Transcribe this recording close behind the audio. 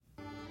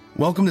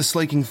Welcome to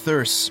Slaking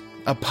Thirsts,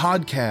 a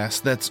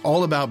podcast that's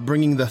all about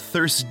bringing the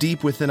thirst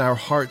deep within our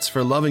hearts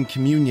for love and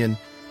communion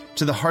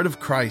to the heart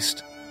of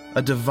Christ,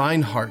 a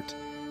divine heart,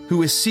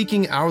 who is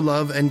seeking our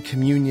love and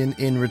communion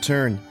in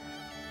return.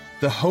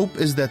 The hope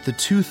is that the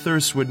two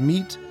thirsts would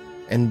meet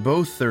and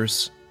both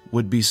thirsts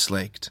would be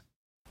slaked.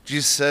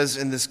 Jesus says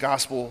in this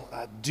gospel,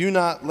 do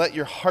not let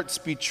your hearts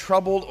be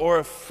troubled or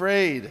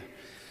afraid.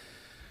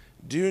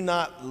 Do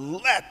not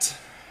let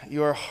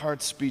your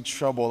hearts be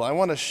troubled. I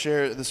want to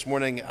share this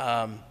morning,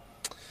 from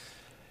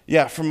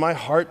my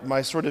heart,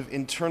 my sort of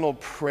internal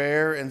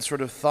prayer and sort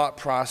of thought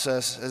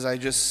process as I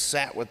just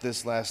sat with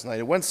this last night.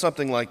 It went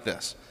something like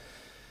this.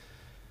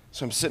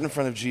 So I'm sitting in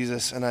front of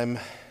Jesus and I'm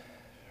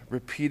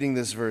repeating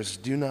this verse,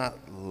 do not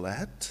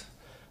let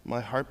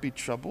my heart be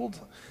troubled.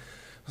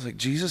 I was like,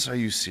 Jesus, are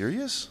you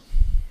serious?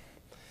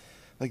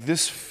 Like,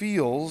 this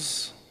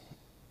feels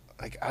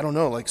like, I don't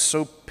know, like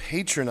so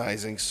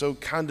patronizing, so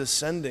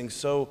condescending,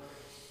 so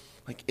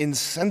like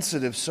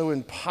insensitive, so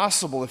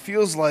impossible. It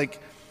feels like,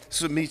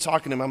 so me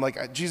talking to him, I'm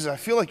like, Jesus, I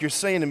feel like you're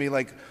saying to me,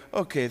 like,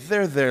 okay,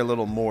 there,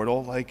 little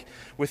mortal, like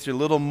with your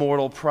little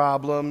mortal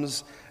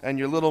problems and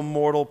your little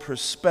mortal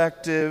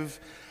perspective.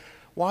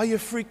 Why are you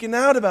freaking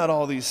out about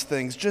all these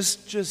things?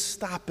 Just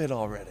stop it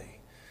already,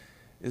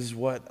 is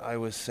what I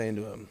was saying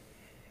to him.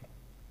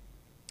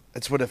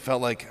 That's what it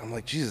felt like. I'm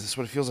like, Jesus, that's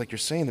what it feels like you're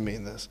saying to me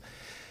in this.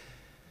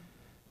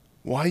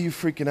 Why are you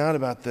freaking out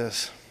about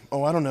this?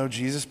 Oh, I don't know,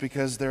 Jesus,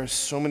 because there are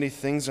so many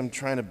things I'm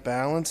trying to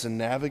balance and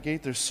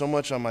navigate. There's so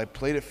much on my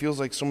plate. It feels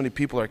like so many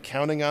people are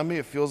counting on me.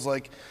 It feels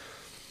like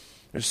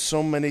there's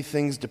so many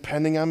things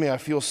depending on me. I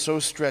feel so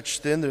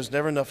stretched thin. There's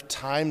never enough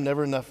time,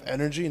 never enough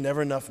energy,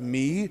 never enough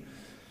me.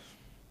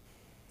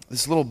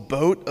 This little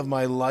boat of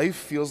my life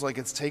feels like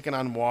it's taken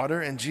on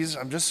water. And Jesus,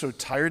 I'm just so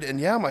tired.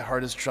 And yeah, my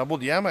heart is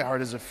troubled. Yeah, my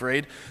heart is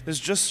afraid. There's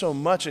just so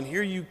much. And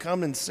here you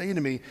come and say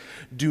to me,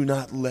 do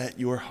not let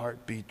your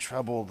heart be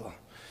troubled.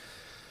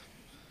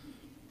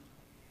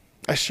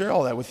 I share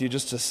all that with you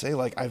just to say,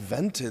 like, I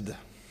vented.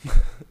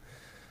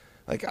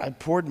 Like, I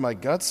poured my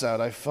guts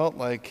out. I felt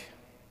like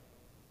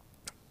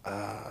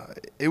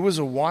it was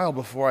a while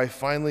before I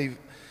finally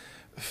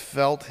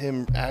felt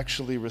him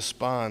actually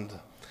respond.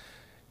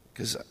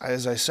 Because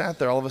as I sat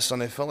there, all of a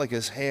sudden, I felt like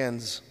his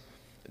hands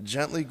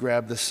gently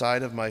grabbed the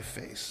side of my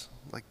face,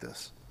 like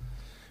this.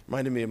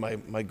 Reminded me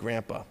of my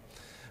grandpa.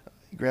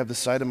 He grabbed the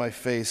side of my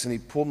face, and he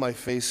pulled my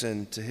face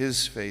into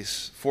his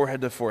face,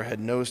 forehead to forehead,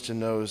 nose to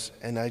nose,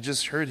 and I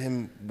just heard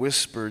him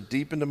whisper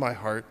deep into my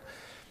heart.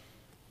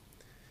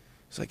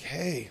 It's like,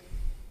 hey,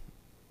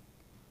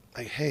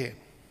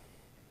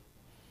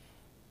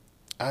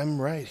 I'm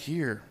right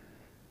here.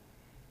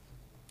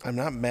 I'm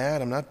not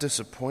mad. I'm not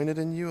disappointed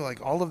in you.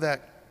 Like, all of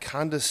that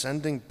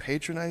condescending,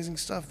 patronizing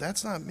stuff,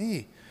 that's not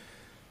me.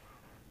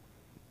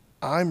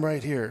 I'm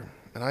right here,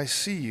 and I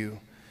see you.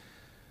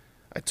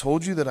 I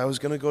told you that I was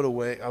going to go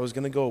away,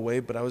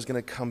 but I was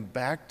going to come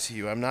back to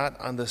you. I'm not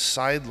on the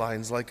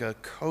sidelines like a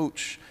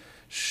coach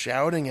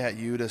shouting at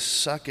you to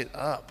suck it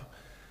up.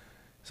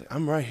 It's like,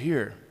 I'm right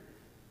here.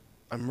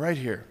 I'm right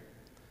here.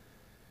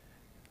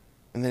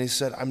 And then he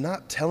said, I'm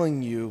not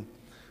telling you,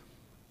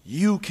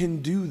 you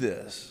can do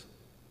this.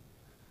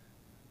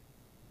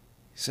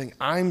 He's saying,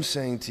 I'm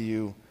saying to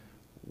you,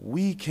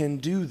 we can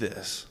do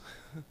this,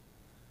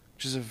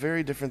 which is a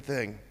very different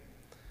thing.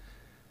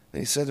 And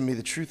he said to me,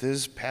 the truth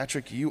is,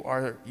 Patrick, you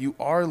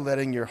are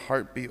letting your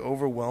heart be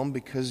overwhelmed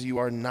because you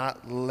are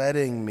not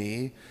letting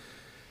me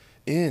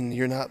in.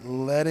 You're not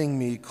letting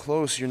me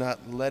close. You're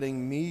not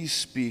letting me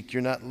speak.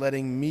 You're not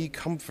letting me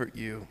comfort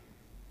you.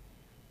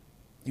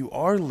 You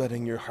are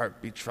letting your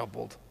heart be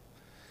troubled.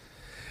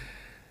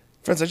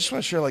 Friends, I just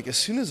want to share, as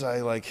soon as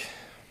I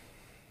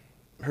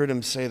heard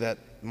him say that,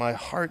 my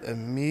heart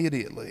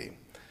immediately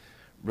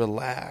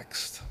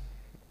relaxed.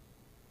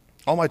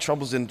 All my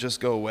troubles didn't just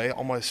go away.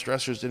 All my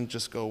stressors didn't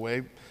just go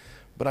away.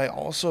 But I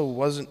also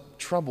wasn't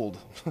troubled.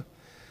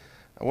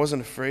 I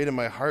wasn't afraid, and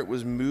my heart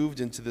was moved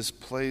into this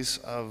place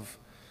of,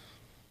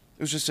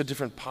 it was just a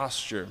different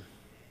posture.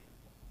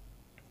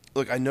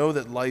 Look, I know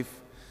that life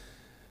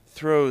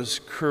throws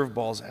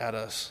curveballs at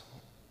us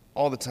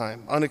all the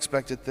time.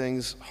 Unexpected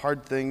things,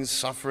 hard things,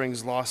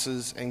 sufferings,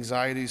 losses,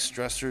 anxieties,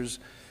 stressors.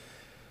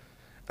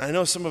 I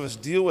know some of us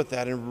deal with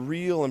that in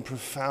real and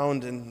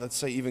profound and, let's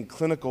say, even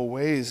clinical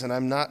ways. And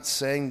I'm not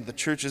saying, the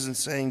church isn't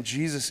saying,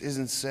 Jesus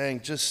isn't saying,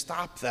 just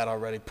stop that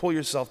already. Pull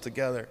yourself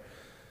together.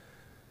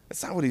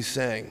 That's not what he's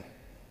saying.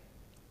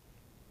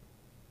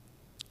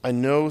 I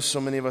know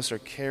so many of us are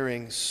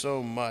carrying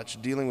so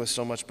much, dealing with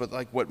so much, but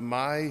what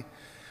my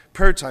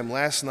prayer time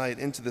last night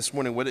into this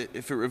morning,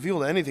 if it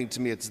revealed anything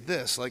to me, it's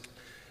this. Like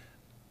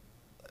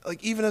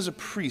even as a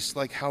priest,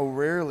 how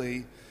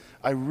rarely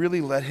I really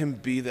let him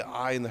be the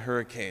eye in the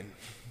hurricane.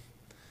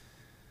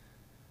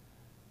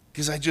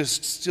 Because I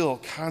just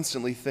still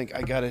constantly think,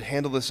 I got to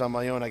handle this on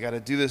my own. I got to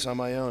do this on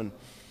my own.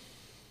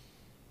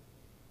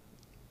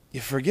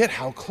 You forget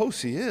how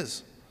close he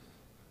is.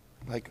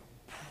 Right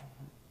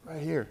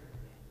here.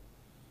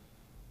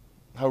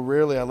 How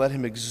rarely I let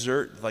him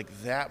exert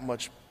that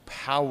much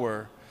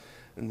power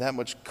and that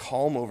much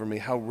calm over me,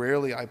 how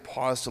rarely I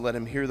pause to let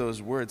him hear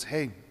those words.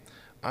 Hey,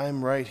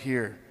 I'm right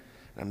here.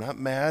 I'm not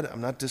mad.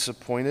 I'm not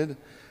disappointed.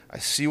 I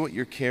see what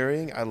you're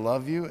carrying. I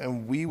love you,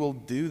 and we will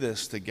do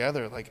this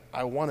together. Like,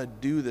 I want to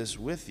do this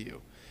with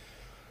you.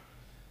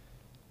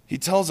 He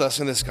tells us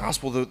in this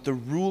gospel that the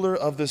ruler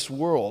of this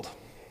world,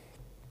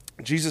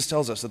 Jesus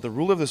tells us that the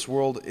ruler of this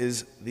world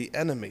is the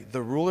enemy.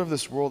 The ruler of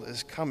this world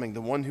is coming,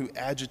 the one who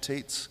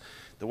agitates,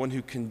 the one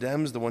who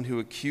condemns, the one who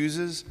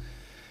accuses,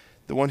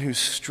 the one who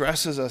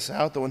stresses us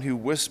out, the one who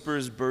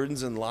whispers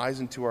burdens and lies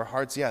into our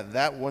hearts. Yeah,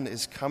 that one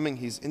is coming.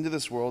 He's into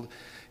this world.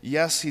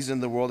 Yes, he's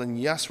in the world, and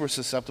yes, we're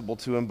susceptible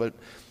to him, but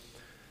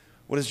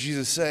what does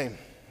Jesus say?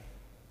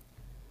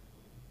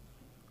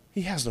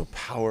 He has no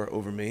power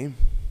over me.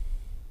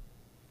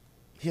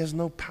 He has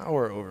no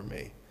power over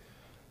me.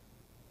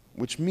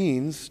 Which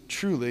means,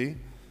 truly,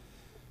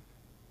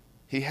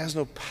 he has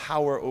no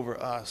power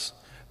over us.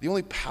 The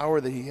only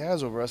power that he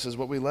has over us is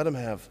what we let him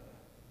have.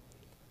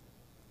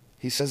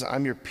 He says,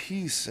 I'm your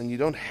peace, and you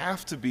don't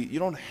have to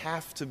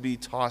be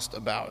tossed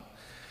about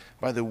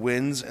by the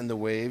winds and the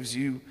waves.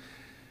 You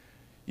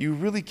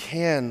really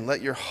can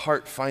let your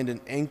heart find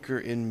an anchor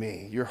in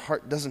me. Your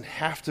heart doesn't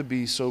have to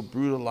be so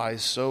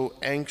brutalized, so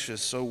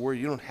anxious, so worried.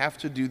 You don't have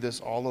to do this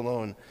all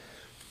alone.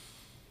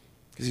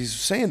 Because he's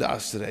saying to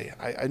us today,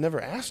 I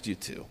never asked you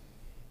to.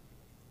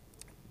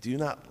 Do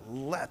not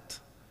let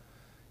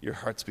your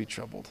hearts be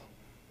troubled.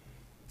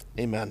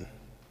 Amen.